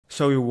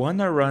So you want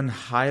to run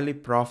highly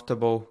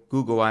profitable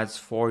Google Ads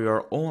for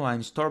your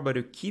online store, but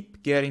you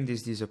keep getting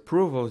these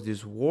disapprovals,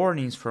 these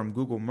warnings from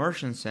Google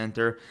Merchant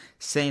Center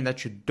saying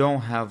that you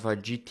don't have a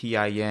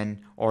GTIN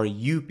or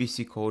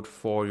UPC code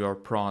for your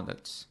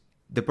products.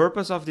 The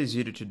purpose of this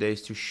video today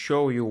is to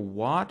show you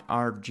what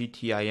are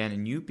GTIN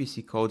and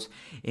UPC codes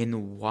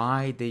and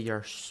why they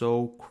are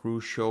so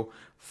crucial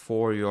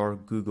for your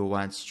Google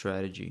Ads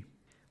strategy.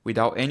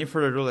 Without any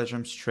further ado, let's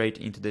jump straight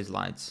into the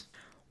slides.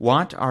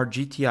 What are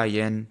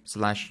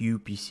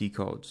GTIN/UPC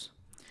codes?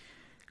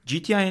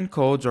 GTIN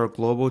codes are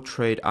global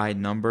trade ID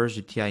numbers.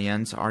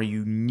 GTINs are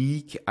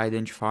unique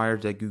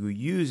identifiers that Google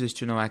uses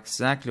to know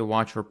exactly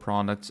what your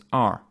products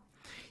are.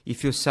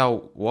 If you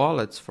sell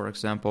wallets, for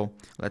example,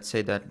 let's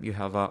say that you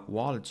have a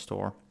wallet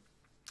store,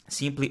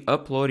 simply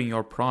uploading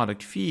your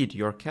product feed,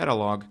 your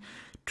catalog,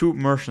 to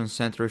Merchant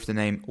Center with the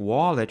name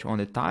wallet on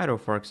the title,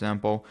 for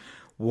example,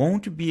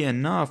 won't be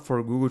enough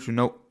for Google to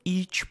know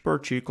each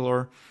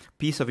particular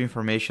piece of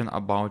information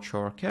about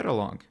your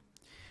catalog.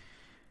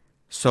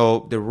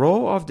 So the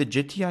role of the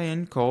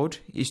GTIN code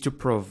is to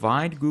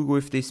provide Google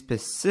with the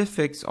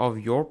specifics of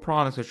your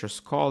product, such as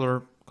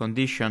color,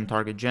 condition,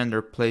 target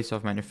gender, place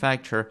of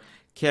manufacture,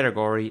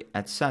 category,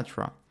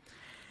 etc.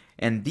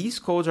 And these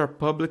codes are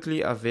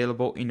publicly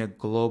available in a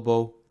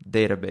global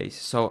database.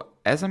 So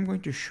as I'm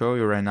going to show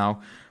you right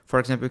now, for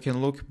example, you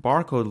can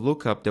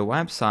look up the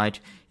website.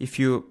 If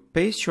you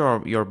paste your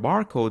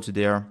barcodes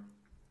there,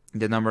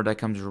 the number that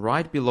comes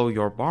right below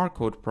your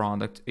barcode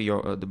product,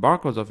 the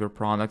barcodes of your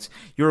products,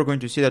 you're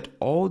going to see that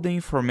all the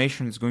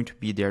information is going to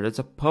be there. That's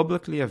a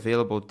publicly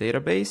available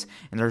database,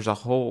 and there's a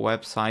whole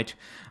website.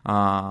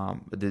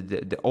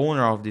 The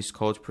owner of these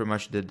codes, pretty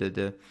much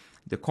the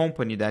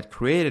company that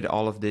created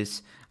all of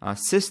this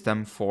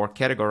system for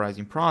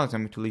categorizing products.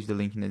 I'm going to leave the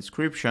link in the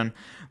description.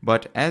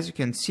 But as you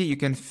can see, you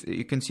can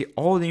see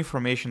all the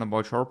information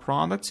about your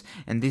products,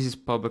 and this is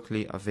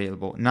publicly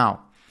available.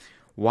 Now,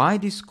 why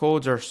these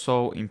codes are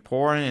so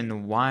important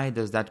and why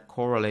does that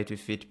correlate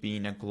with it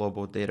being a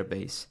global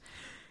database?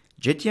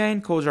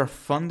 GTIN codes are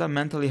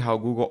fundamentally how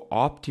Google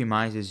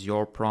optimizes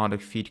your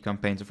product feed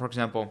campaigns. So for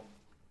example,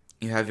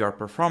 you have your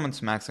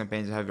Performance Max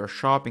campaigns, you have your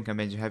shopping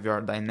campaigns, you have your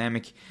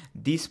dynamic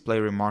display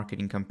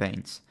remarketing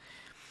campaigns.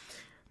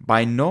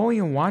 By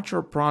knowing what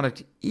your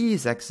product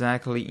is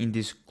exactly in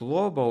this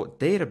global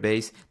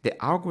database, the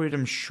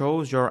algorithm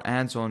shows your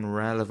ads on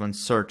relevant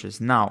searches.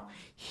 Now,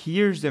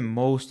 here's the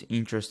most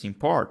interesting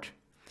part.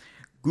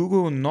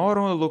 Google not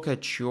only look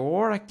at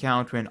your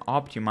account when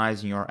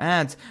optimizing your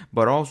ads,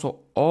 but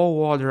also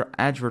all other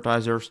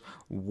advertisers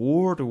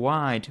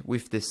worldwide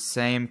with the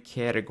same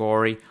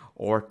category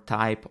or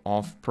type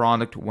of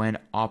product when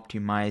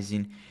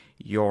optimizing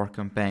your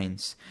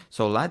campaigns.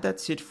 So let that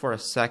sit for a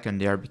second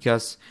there,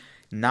 because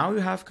now you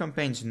have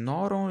campaigns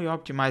not only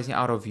optimizing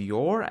out of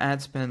your ad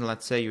spend.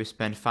 Let's say you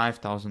spend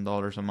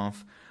 $5,000 a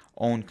month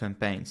on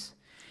campaigns.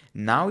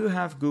 Now you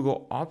have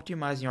Google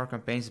optimizing your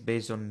campaigns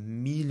based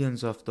on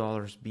millions of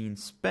dollars being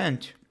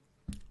spent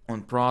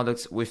on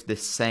products with the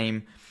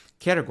same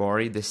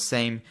category, the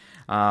same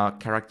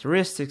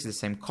characteristics, the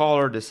same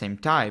color, the same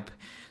type.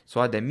 So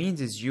what that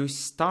means is you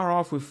start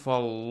off with a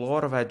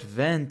lot of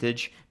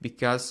advantage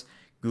because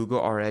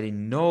Google already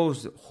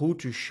knows who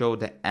to show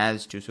the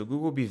ads to. So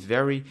Google will be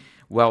very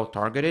well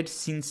targeted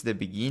since the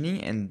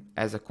beginning, and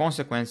as a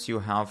consequence, you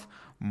have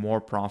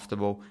more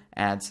profitable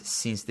ads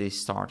since they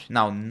start.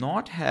 Now,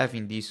 not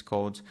having these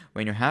codes,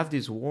 when you have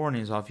these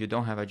warnings of you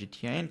don't have a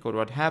GTIN code,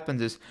 what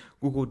happens is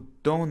Google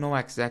don't know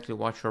exactly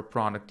what your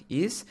product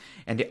is,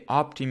 and the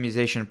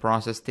optimization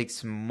process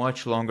takes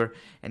much longer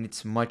and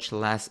it's much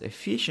less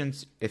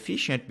efficient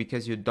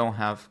because you don't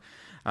have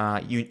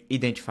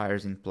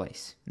identifiers in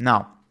place.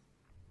 Now,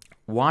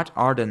 what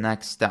are the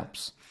next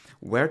steps?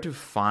 Where to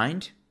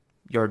find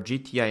your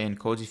GTIN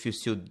codes if you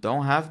still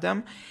don't have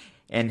them,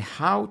 and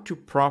how to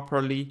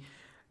properly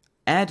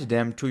add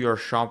them to your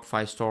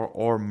Shopify store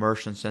or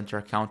Merchant Center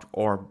account,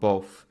 or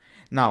both.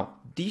 Now,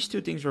 these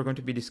two things we're going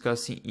to be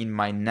discussing in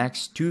my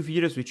next two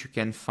videos, which you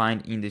can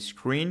find in the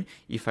screen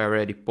if I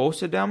already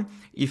posted them.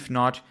 If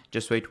not,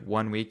 just wait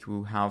 1 week,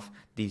 we'll have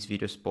these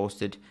videos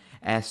posted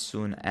as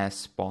soon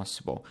as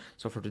possible.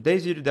 So for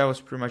today's video, that was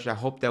pretty much, I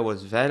hope that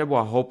was valuable.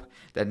 I hope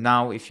that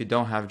now, if you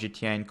don't have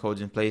GTIN codes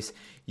in place,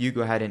 you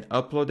go ahead and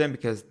upload them,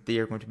 because they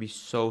are going to be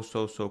so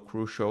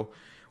crucial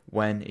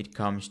when it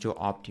comes to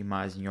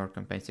optimizing your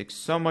campaigns. Thanks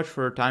so much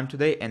for your time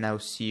today, and I'll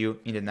see you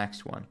in the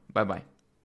next one. Bye bye.